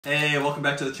Hey, welcome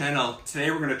back to the channel. Today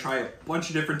we're going to try a bunch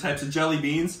of different types of jelly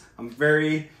beans. I'm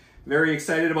very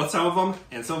excited about some of them,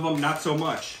 and some of them not so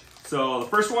much. So the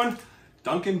first one,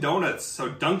 Dunkin' Donuts. So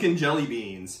Dunkin' jelly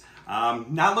beans.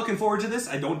 Not looking forward to this.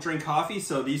 I don't drink coffee,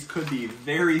 so these could be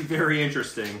very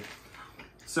interesting.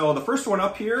 So the first one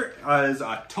up here is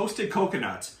toasted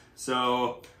coconut.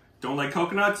 So don't like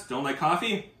coconuts, don't like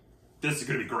coffee. This is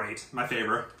going to be great. My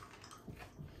favorite.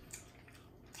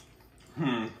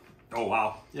 Oh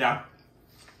wow, yeah.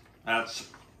 That's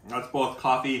both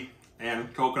coffee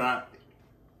and coconut.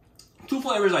 Two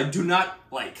flavors I do not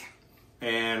like.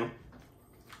 And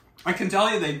I can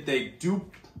tell you they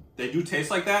do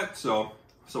taste like that, so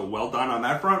well done on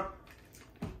that front.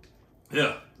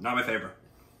 Yeah, not my favorite.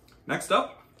 Next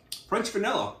up, French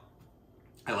vanilla.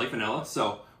 I like vanilla,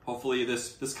 so hopefully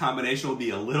this combination will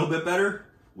be a little bit better.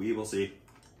 We will see.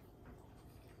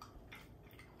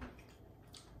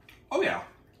 Oh yeah.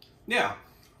 Yeah,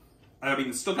 I mean,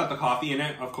 it's still got the coffee in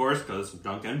it, of course, because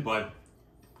Dunkin', but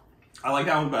I like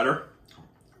that one better.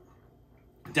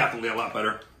 Definitely a lot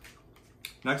better.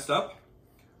 Next up,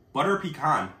 butter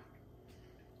pecan.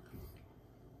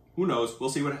 Who knows? We'll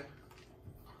see what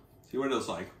it looks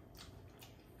like.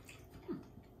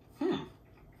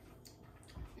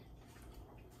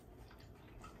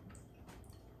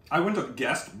 I wouldn't have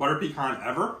guessed butter pecan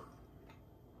ever.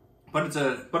 But it's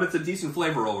a decent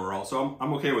flavor overall, so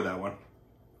I'm okay with that one.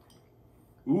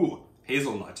 Ooh,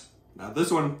 hazelnut. Now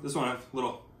this one I have a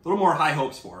little more high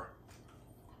hopes for.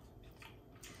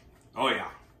 Oh yeah,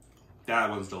 that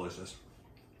one's delicious.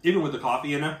 Even with the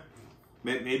coffee in it.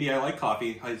 Maybe I like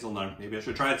coffee hazelnut. Maybe I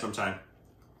should try it sometime.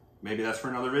 Maybe that's for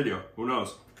another video. Who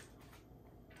knows?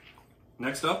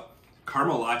 Next up,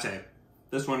 caramel latte.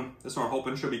 This one I'm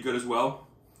hoping should be good as well.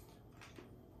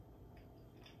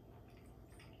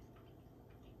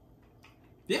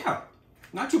 Yeah,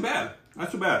 not too bad. Not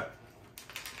too bad.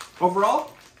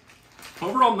 Overall,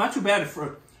 not too bad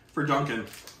for Dunkin'.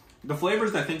 The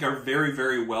flavors I think are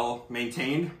very well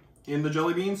maintained in the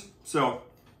jelly beans. So,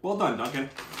 well done, Dunkin'.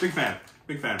 Big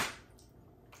fan.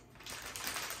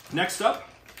 Next up,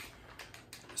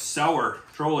 Sour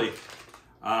Trolley.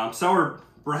 Sour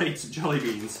Bright jelly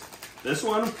beans. This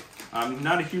one, I'm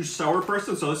not a huge sour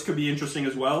person, so this could be interesting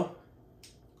as well.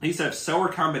 These have sour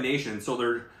combinations, so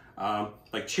they're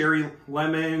like cherry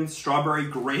lemon, strawberry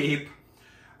grape,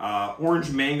 orange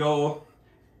mango,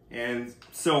 and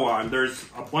so on. There's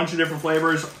a bunch of different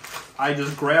flavors. I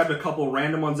just grabbed a couple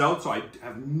random ones out, so I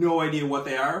have no idea what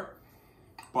they are.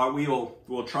 But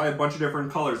we'll try a bunch of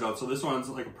different colors out. So this one's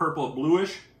like a purple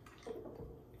bluish.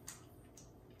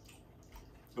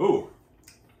 Ooh,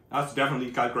 that's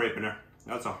definitely got grape in there.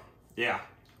 Yeah.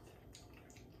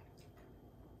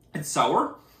 It's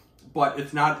sour, but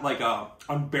it's not like a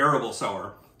unbearable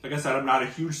sour. Like I said, I'm not a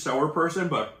huge sour person,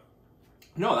 but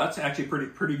no, that's actually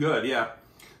pretty good, yeah.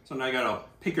 So now I got a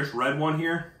pinkish red one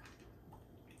here.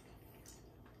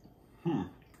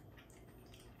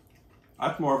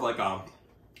 That's more of like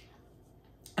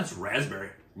that's raspberry.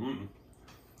 You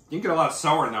can get a lot of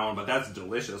sour in that one, but that's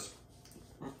delicious.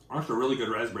 That's a really good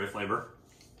raspberry flavor.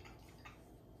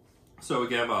 So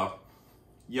we have a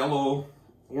yellow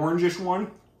orangish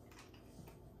one.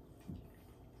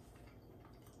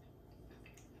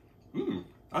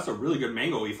 That's a really good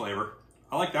mango-y flavor.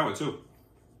 I like that one too.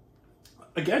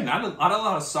 Again, not a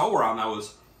lot of sour on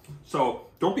those, so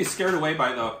don't be scared away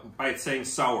by it saying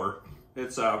sour.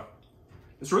 It's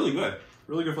really good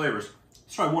flavors.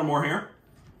 Let's try one more here.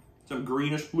 Some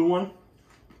greenish blue one.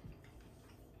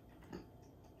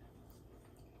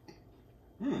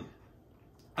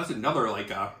 That's another like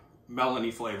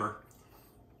melony flavor.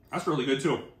 That's really good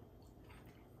too.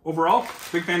 Overall,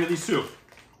 big fan of these two.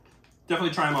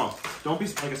 Definitely try them out. Like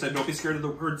I said, don't be scared of the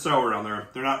word sour on there.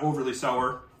 They're not overly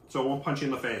sour, so it won't punch you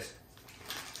in the face.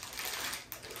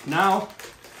 Now,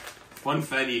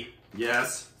 Funfetti.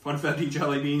 Yes, Funfetti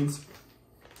jelly beans.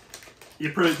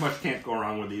 You pretty much can't go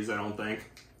wrong with these, I don't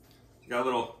think. You got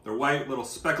they're white, little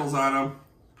speckles on them.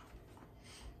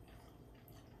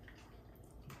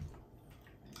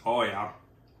 Oh yeah.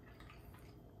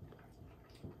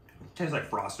 Tastes like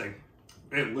frosting.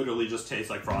 It literally just tastes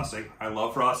like frosting. I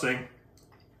love frosting.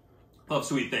 Love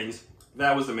sweet things.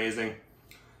 That was amazing.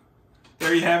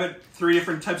 There you have it. 3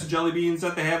 different types of jelly beans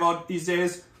that they have out these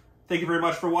days. Thank you very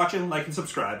much for watching. Like and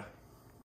subscribe.